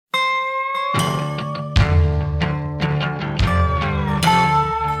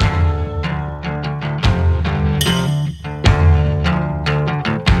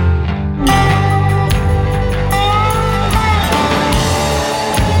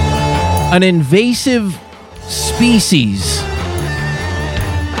An invasive species,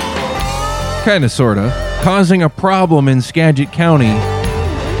 kind of, sort of, causing a problem in Skagit County.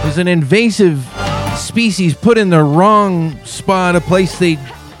 There's an invasive species put in the wrong spot, a place they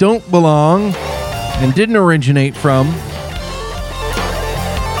don't belong and didn't originate from,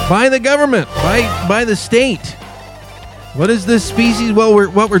 by the government, by the state. What is this species? Well,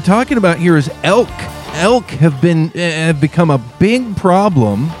 what we're talking about here is elk. Elk have become a big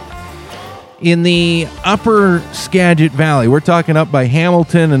problem in the upper Skagit Valley. We're talking up by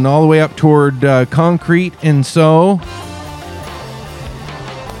Hamilton and all the way up toward Concrete, and so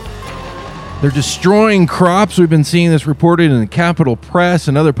they're destroying crops. We've been seeing this reported in the Capital Press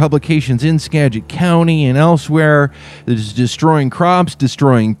and other publications in Skagit County and elsewhere. They're destroying crops,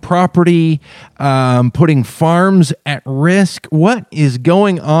 destroying property, putting farms at risk. What is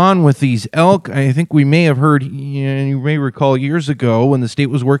going on with these elk? I think we may have heard, you may recall years ago when the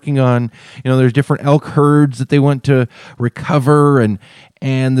state was working on, there's different elk herds that they want to recover,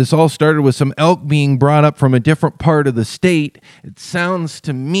 and this all started with some elk being brought up from a different part of the state. It sounds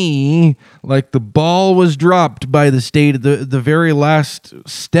to me like the ball was dropped by the state at the very last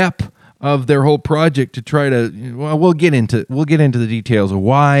step of their whole project to try to, we'll get into the details of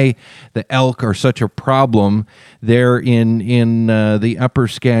why the elk are such a problem there in the upper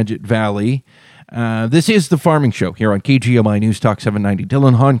Skagit Valley. This is the Farming Show here on KGMI News Talk 790.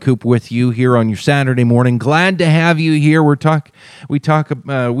 Dylan Honcoop with you here on your Saturday morning. Glad to have you here. We talk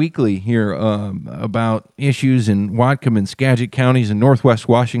weekly here about issues in Whatcom and Skagit counties in Northwest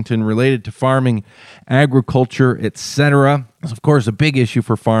Washington related to farming, agriculture, etc. It's, of course, a big issue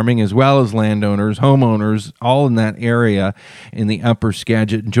for farming as well as landowners, homeowners, all in that area in the upper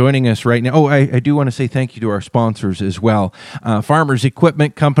Skagit. Joining us right now, I do want to say thank you to our sponsors as well. Farmers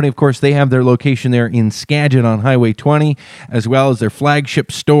Equipment Company, of course, they have their location there in Skagit on Highway 20, as well as their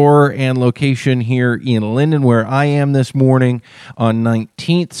flagship store and location here in Linden, where I am this morning on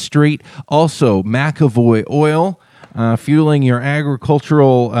 19th Street. Also, McAvoy Oil. Fueling your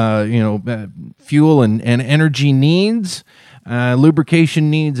agricultural, fuel and energy needs, lubrication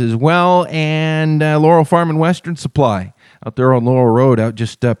needs as well, and Laurel Farm and Western Supply out there on Laurel Road, out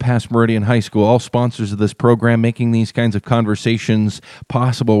just past Meridian High School. All sponsors of this program, making these kinds of conversations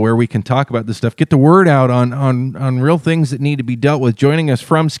possible where we can talk about this stuff, get the word out on real things that need to be dealt with. Joining us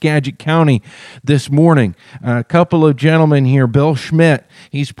from Skagit County this morning, a couple of gentlemen here. Bill Schmidt,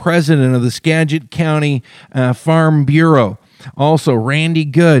 he's president of the Skagit County Farm Bureau. Also, Randy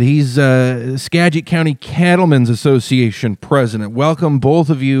Good, he's Skagit County Cattlemen's Association president. Welcome, both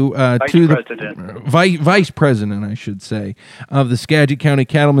of you, to the vice president, I should say, of the Skagit County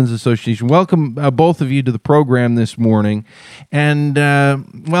Cattlemen's Association. Welcome, both of you, to the program this morning. And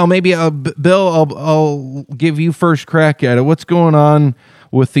maybe Bill, I'll give you first crack at it. What's going on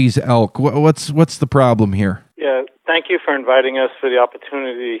with these elk? What's the problem here? Yeah, thank you for inviting us for the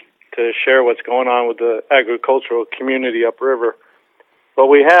opportunity to share what's going on with the agricultural community upriver. What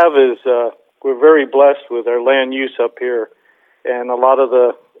we have is we're very blessed with our land use up here, and a lot of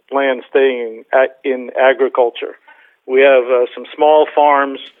the land staying in agriculture. We have some small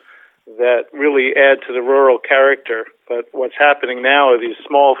farms that really add to the rural character, but what's happening now are these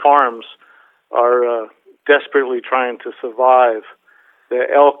small farms are desperately trying to survive. The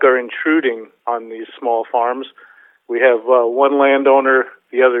elk are intruding on these small farms. We have one landowner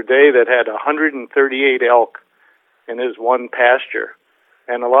the other day that had 138 elk in his one pasture.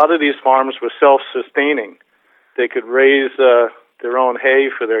 And a lot of these farms were self-sustaining. They could raise their own hay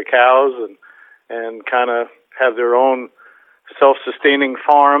for their cows and kind of have their own self-sustaining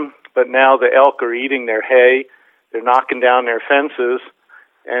farm, but now the elk are eating their hay, they're knocking down their fences,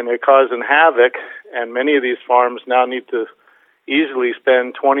 and they're causing havoc, and many of these farms now need to easily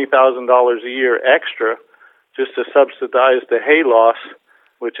spend $20,000 a year extra just to subsidize the hay loss,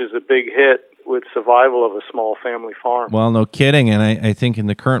 which is a big hit with survival of a small family farm. Well, no kidding, and I think in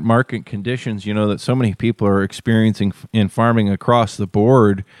the current market conditions, that so many people are experiencing in farming across the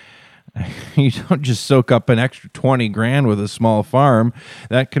board, you don't just soak up an extra $20,000 with a small farm.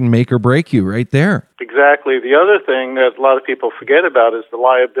 That can make or break you right there. Exactly. The other thing that a lot of people forget about is the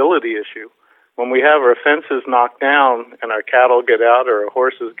liability issue. When we have our fences knocked down and our cattle get out or our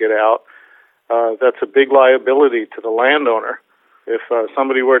horses get out, that's a big liability to the landowner. If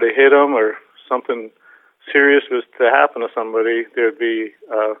somebody were to hit them or something serious was to happen to somebody, there'd be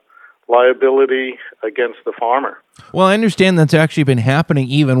liability against the farmer. Well, I understand that's actually been happening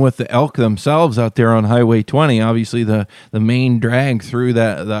even with the elk themselves out there on Highway 20, obviously the main drag through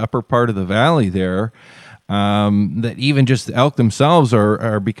the upper part of the valley there. that even just the elk themselves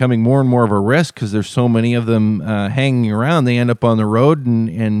are becoming more and more of a risk because there's so many of them hanging around. They end up on the road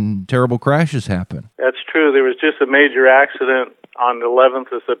and terrible crashes happen. That's true. There was just a major accident on the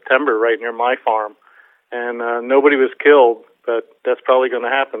 11th of September right near my farm, and nobody was killed, but that's probably going to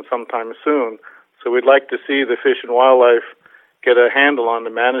happen sometime soon. So we'd like to see the Fish and Wildlife get a handle on the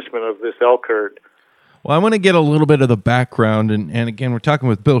management of this elk herd. Well, I want to get a little bit of the background, and again, we're talking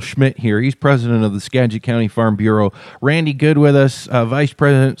with Bill Schmidt here. He's president of the Skagit County Farm Bureau. Randy Good with us, vice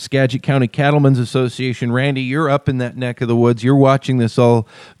president, Skagit County Cattlemen's Association. Randy, you're up in that neck of the woods. You're watching this all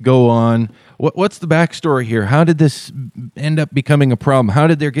go on. What's the backstory here? How did this end up becoming a problem? How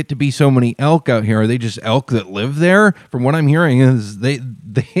did there get to be so many elk out here? Are they just elk that live there? From what I'm hearing is they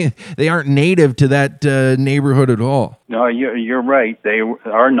aren't native to that neighborhood at all. No, you're right. They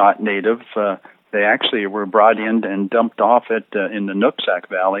are not native. They actually were brought in and dumped off in the Nooksack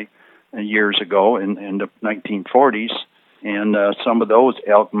Valley years ago in the 1940s, and some of those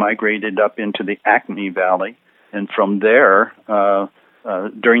elk migrated up into the Acme Valley, and from there,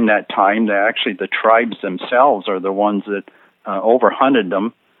 during that time, the tribes themselves are the ones that overhunted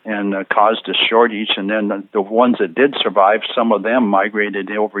them and caused a shortage, and then the ones that did survive, some of them migrated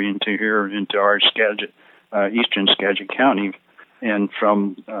over into our Skagit, eastern Skagit County. And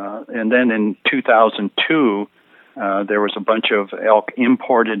and then in 2002, there was a bunch of elk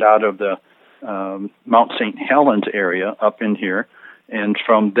imported out of the Mount St. Helens area up in here, and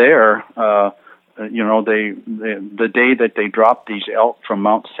from there, the day that they dropped these elk from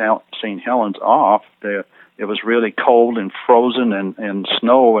Mount St. Helens off, it was really cold and frozen and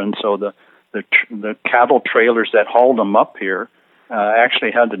snow, and so the cattle trailers that hauled them up here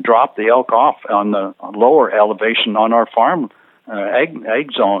actually had to drop the elk off on the lower elevation on our farm.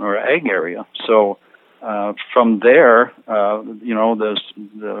 Egg zone or egg area. So from there, the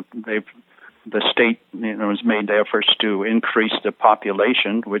state has made efforts to increase the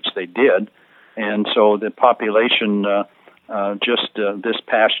population, which they did, and so the population just this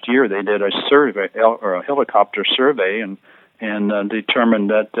past year they did a survey or a helicopter survey and determined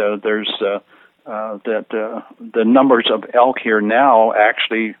that the numbers of elk here now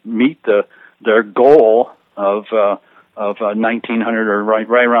actually meet their goal of 1,900 or right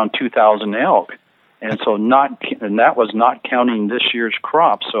around 2,000 elk, and that was not counting this year's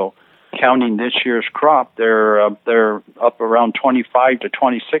crop. So, counting this year's crop, they're up around 2,500 to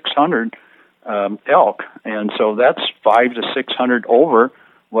 2,600 elk, and so that's 500 to 600 over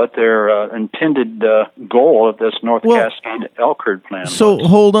what their intended goal of this North Cascade elk herd plan was. So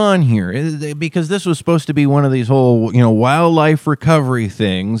hold on here, because this was supposed to be one of these whole, wildlife recovery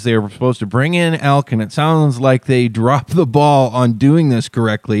things. They were supposed to bring in elk, and it sounds like they dropped the ball on doing this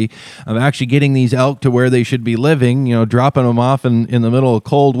correctly, of actually getting these elk to where they should be living, dropping them off in the middle of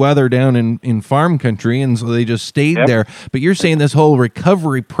cold weather down in farm country, and so they just stayed there. But you're saying this whole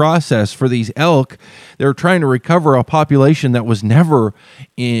recovery process for these elk, they're trying to recover a population that was never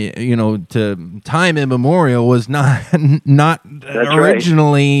to time immemorial was not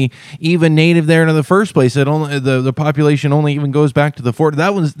originally even native there in the first place. It only the population only even goes back to the fort.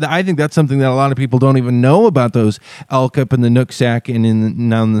 I think that's something that a lot of people don't even know about those elk up in the Nooksack and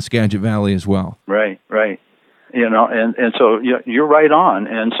now in the Skagit Valley as well. Right. And so you're right on.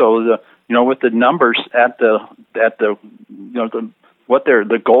 And so with the numbers at the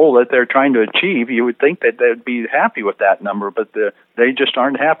goal that they're trying to achieve, you would think that they'd be happy with that number, but they just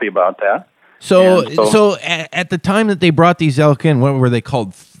aren't happy about that. So at the time that they brought these elk in, what were they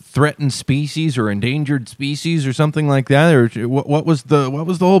called? Threatened species or endangered species or something like that? Or what was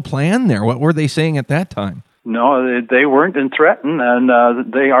the whole plan there? What were they saying at that time? No, they weren't threatened,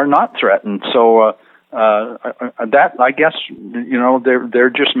 and they are not threatened. So that, I guess, they're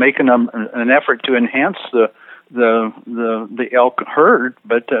just making an effort to enhance the elk herd,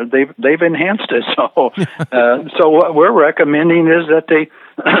 but they've enhanced it. So so what we're recommending is that they,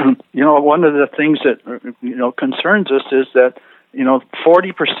 one of the things that concerns us is that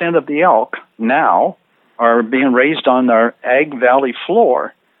 40% of the elk now are being raised on our Ag Valley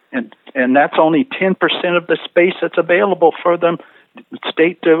floor, and that's only 10% of the space that's available for them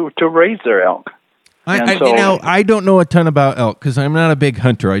state to raise their elk. I don't know a ton about elk because I'm not a big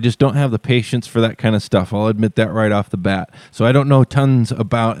hunter. I just don't have the patience for that kind of stuff. I'll admit that right off the bat. So I don't know tons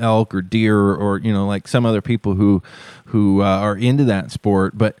about elk or deer or like some other people who are into that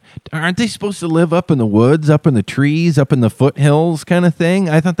sport. But aren't they supposed to live up in the woods, up in the trees, up in the foothills kind of thing?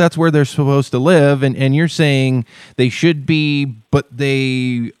 I thought that's where they're supposed to live. And you're saying they should be, but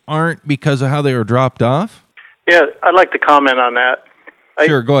they aren't because of how they were dropped off? Yeah, I'd like to comment on that.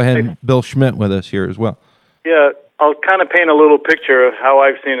 Sure, go ahead. Bill Schmidt with us here as well. Yeah, I'll kind of paint a little picture of how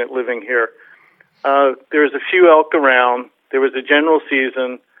I've seen it living here. there was a few elk around. There was a general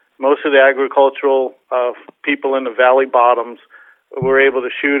season. Most of the agricultural people in the valley bottoms were able to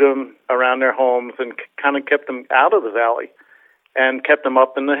shoot them around their homes and kind of kept them out of the valley and kept them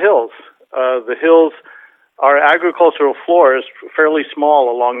up in the hills. The hills, our agricultural floor is fairly small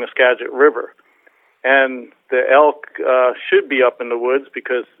along the Skagit River. And the elk should be up in the woods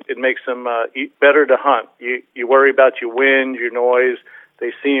because it makes them better to hunt. You worry about your wind, your noise.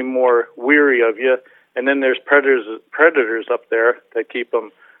 They seem more weary of you. And then there's predators up there that keep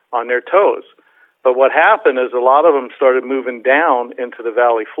them on their toes. But what happened is a lot of them started moving down into the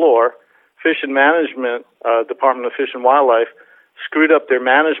valley floor. Fish and Management, Department of Fish and Wildlife, screwed up their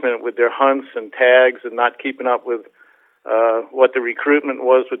management with their hunts and tags and not keeping up with what the recruitment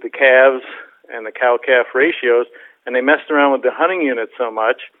was with the calves and the cow-calf ratios, and they messed around with the hunting unit so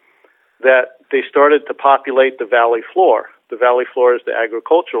much that they started to populate the valley floor. The valley floor is the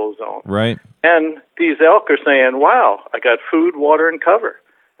agricultural zone. Right. And these elk are saying, wow, I got food, water, and cover,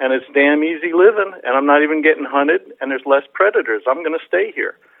 and it's damn easy living, and I'm not even getting hunted, and there's less predators. I'm going to stay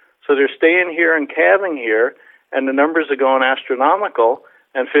here. So they're staying here and calving here, and the numbers are going astronomical,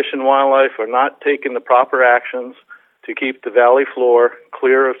 and Fish and Wildlife are not taking the proper actions to keep the valley floor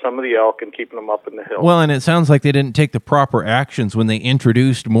clear of some of the elk and keeping them up in the hills. Well, and it sounds like they didn't take the proper actions when they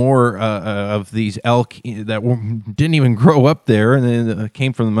introduced more of these elk that didn't even grow up there and then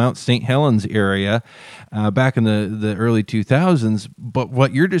came from the Mount St. Helens area back in the early 2000s. But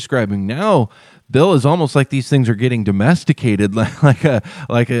what you're describing now, Bill, is almost like these things are getting domesticated, like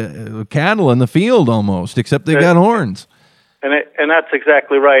a cattle in the field almost, except they got horns. And that's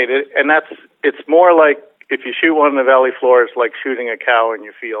exactly right. It's more like, if you shoot one in the valley floor, it's like shooting a cow in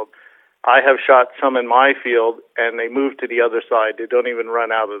your field. I have shot some in my field, and they move to the other side. They don't even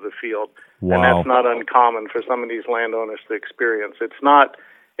run out of the field. Wow. And that's not uncommon for some of these landowners to experience. It's not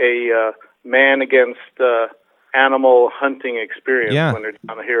a man against animal hunting experience when they're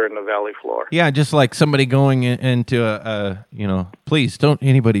down here in the valley floor. Yeah, just like somebody going into please don't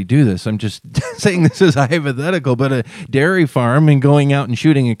anybody do this. I'm just saying this is hypothetical, but a dairy farm and going out and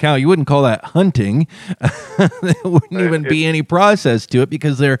shooting a cow, you wouldn't call that hunting. There wouldn't even be any process to it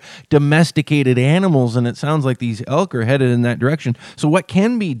because they're domesticated animals, and it sounds like these elk are headed in that direction. So what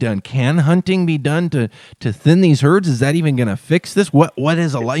can be done? Can hunting be done to thin these herds? Is that even going to fix this? What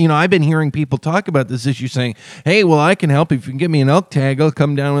is a lot? I've been hearing people talk about this issue saying, hey, well, I can help. If you can give me an elk tag, I'll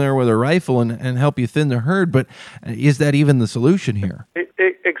come down there with a rifle and help you thin the herd. But is that even the solution here?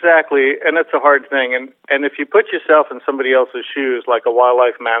 Exactly, and it's a hard thing. And if you put yourself in somebody else's shoes, like a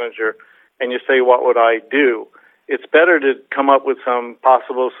wildlife manager, and you say, what would I do? It's better to come up with some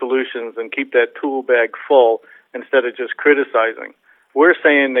possible solutions and keep that tool bag full instead of just criticizing. We're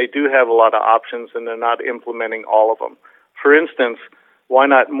saying they do have a lot of options, and they're not implementing all of them. For instance, why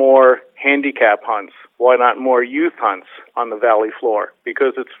not more handicap hunts? Why not more youth hunts on the valley floor?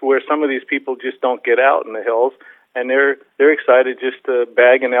 Because it's where some of these people just don't get out in the hills, and they're excited just to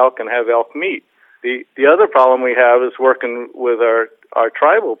bag an elk and have elk meat. The other problem we have is working with our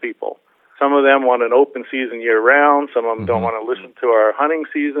tribal people. Some of them want an open season year-round. Some of them don't want to listen to our hunting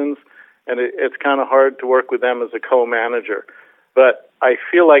seasons, and it's kind of hard to work with them as a co-manager. But I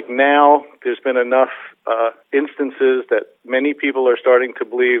feel like now there's been enough instances that many people are starting to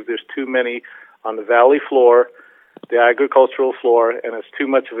believe there's too many on the valley floor, the agricultural floor, and it's too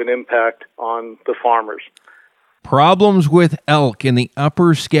much of an impact on the farmers. Problems with elk in the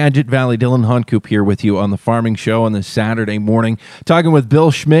upper Skagit Valley. Dylan Honkoop here with you on the Farming Show on this Saturday morning. Talking with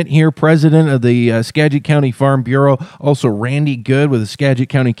Bill Schmidt here, president of the Skagit County Farm Bureau. Also, Randy Good with the Skagit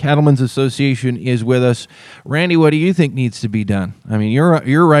County Cattlemen's Association is with us. Randy, what do you think needs to be done? I mean,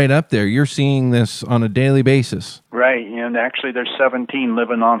 you're right up there. You're seeing this on a daily basis. Right, and actually there's 17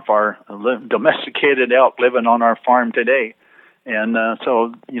 living on domesticated elk living on our farm today. And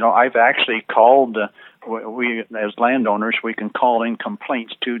so, I've actually called... we, as landowners, we can call in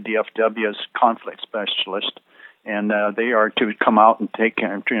complaints to DFW's conflict specialist, and they are to come out and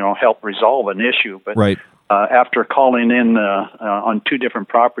help resolve an issue. But right. After calling in on two different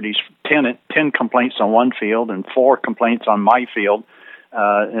properties, 10 complaints on one field and 4 complaints on my field,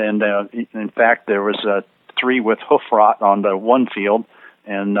 and in fact there was 3 with hoof rot on the one field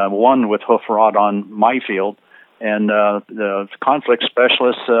and 1 with hoof rot on my field, and the conflict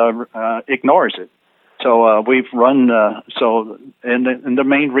specialist ignores it. So we've run. And the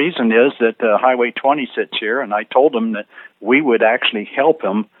main reason is that Highway 20 sits here, and I told him that we would actually help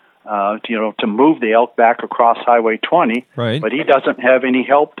him, to move the elk back across Highway 20. Right. But he doesn't have any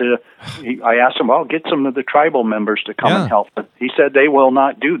help I asked him, well, get some of the tribal members to come and help. But he said they will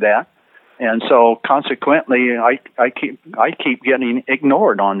not do that, and so consequently, I keep getting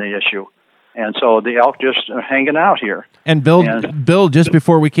ignored on the issue. And so the elk just are hanging out here. And Bill, just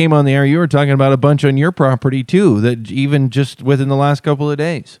before we came on the air, you were talking about a bunch on your property too, that even just within the last couple of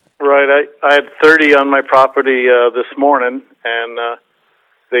days. Right. I had 30 on my property this morning, and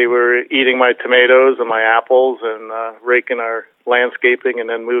they were eating my tomatoes and my apples and raking our landscaping, and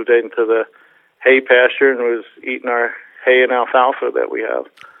then moved into the hay pasture and was eating our hay and alfalfa that we have.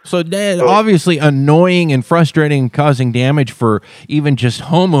 So, obviously annoying and frustrating, causing damage for even just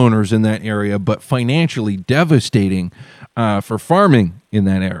homeowners in that area, but financially devastating for farming in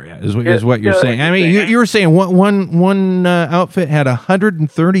that area is what you're saying. I mean, you were saying one outfit had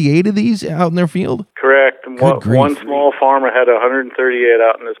 138 of these out in their field? Correct. One small farmer had 138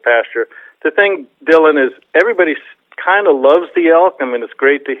 out in his pasture. The thing, Dylan, is everybody kind of loves the elk. I mean, it's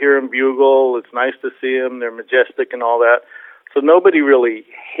great to hear them bugle. It's nice to see them. They're majestic and all that. So nobody really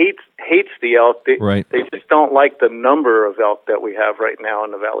hates the elk. They just don't like the number of elk that we have right now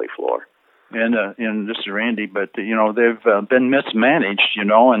in the valley floor. And this is Randy, but they've been mismanaged,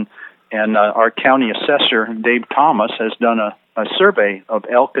 and our county assessor Dave Thomas has done a survey of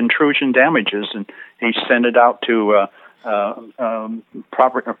elk intrusion damages, and he sent it out to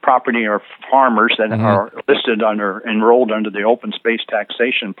property or farmers that are enrolled under the open space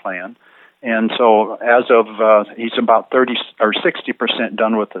taxation plan. And so as of, he's about 30 or 60%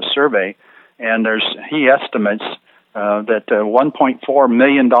 done with the survey, and he estimates that $1.4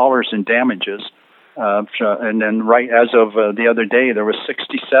 million in damages, and then right as of the other day, there was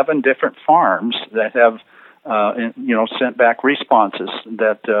 67 different farms that have, sent back responses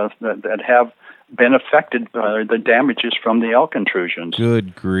that have been affected by the damages from the elk intrusions.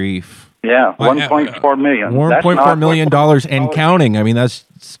 Good grief. Yeah, $1.4 million. $1.4 million and counting. I mean, that's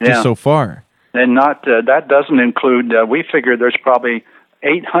just so far. And that doesn't include, we figure there's probably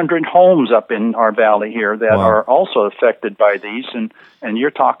 800 homes up in our valley here that are also affected by these, and you're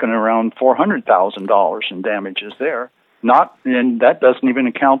talking around $400,000 in damages there. And that doesn't even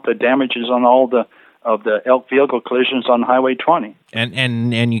account the damages on all the elk vehicle collisions on Highway 20.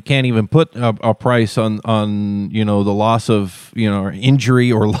 And you can't even put a price on the loss of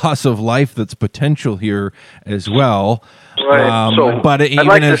injury or loss of life that's potential here as well. Right. But I'd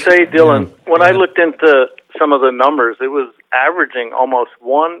like to say, Dylan, when I looked into some of the numbers, it was averaging almost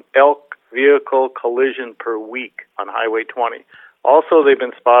one elk vehicle collision per week on Highway 20. Also, they've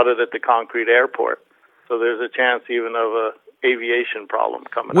been spotted at the Concrete Airport, so there's a chance even of a aviation problem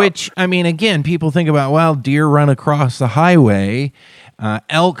coming up. Which, I mean, again, people think about, deer run across the highway.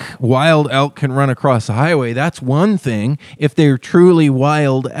 Wild elk can run across the highway. That's one thing. If they're truly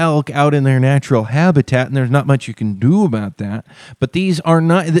wild elk out in their natural habitat, and there's not much you can do about that. But these are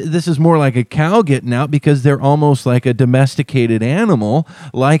not, this is more like a cow getting out because they're almost like a domesticated animal,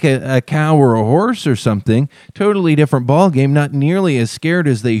 like a cow or a horse or something. Totally different ballgame, not nearly as scared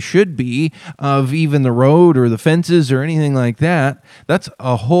as they should be of even the road or the fences or anything like that. That's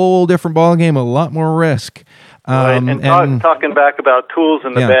a whole different ballgame, a lot more risk. Right. And talking back about tools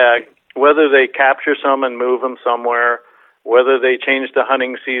in the bag, whether they capture some and move them somewhere, whether they change the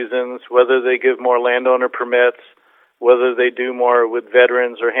hunting seasons, whether they give more landowner permits, whether they do more with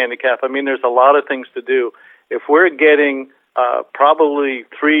veterans or handicap. I mean, there's a lot of things to do. If we're getting probably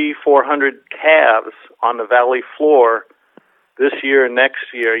 300-400 calves on the valley floor this year and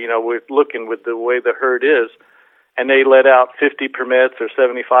next year, we're looking with the way the herd is, and they let out 50 permits or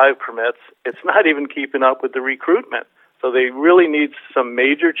 75 permits, it's not even keeping up with the recruitment. So they really need some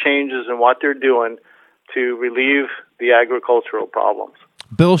major changes in what they're doing to relieve the agricultural problems.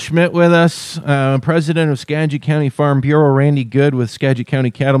 Bill Schmidt with us, president of Skagit County Farm Bureau. Randy Good with Skagit County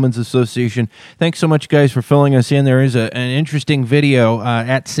Cattlemen's Association. Thanks so much, guys, for filling us in. There is an interesting video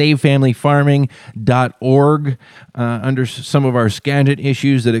at SaveFamilyFarming.org under some of our Skagit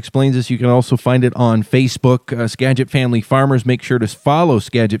issues that explains this. You can also find it on Facebook, Skagit Family Farmers. Make sure to follow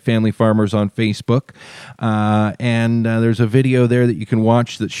Skagit Family Farmers on Facebook. And there's a video there that you can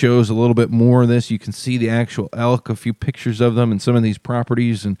watch that shows a little bit more of this. You can see the actual elk, a few pictures of them, and some of these properties,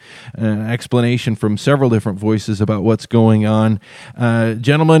 and an explanation from several different voices about what's going on.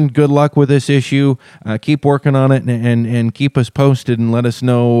 Gentlemen, good luck with this issue. Keep working on it and keep us posted and let us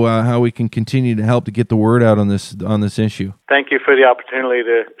know how we can continue to help to get the word out on this issue. Thank you for the opportunity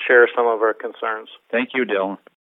to share some of our concerns. Thank you, Dylan.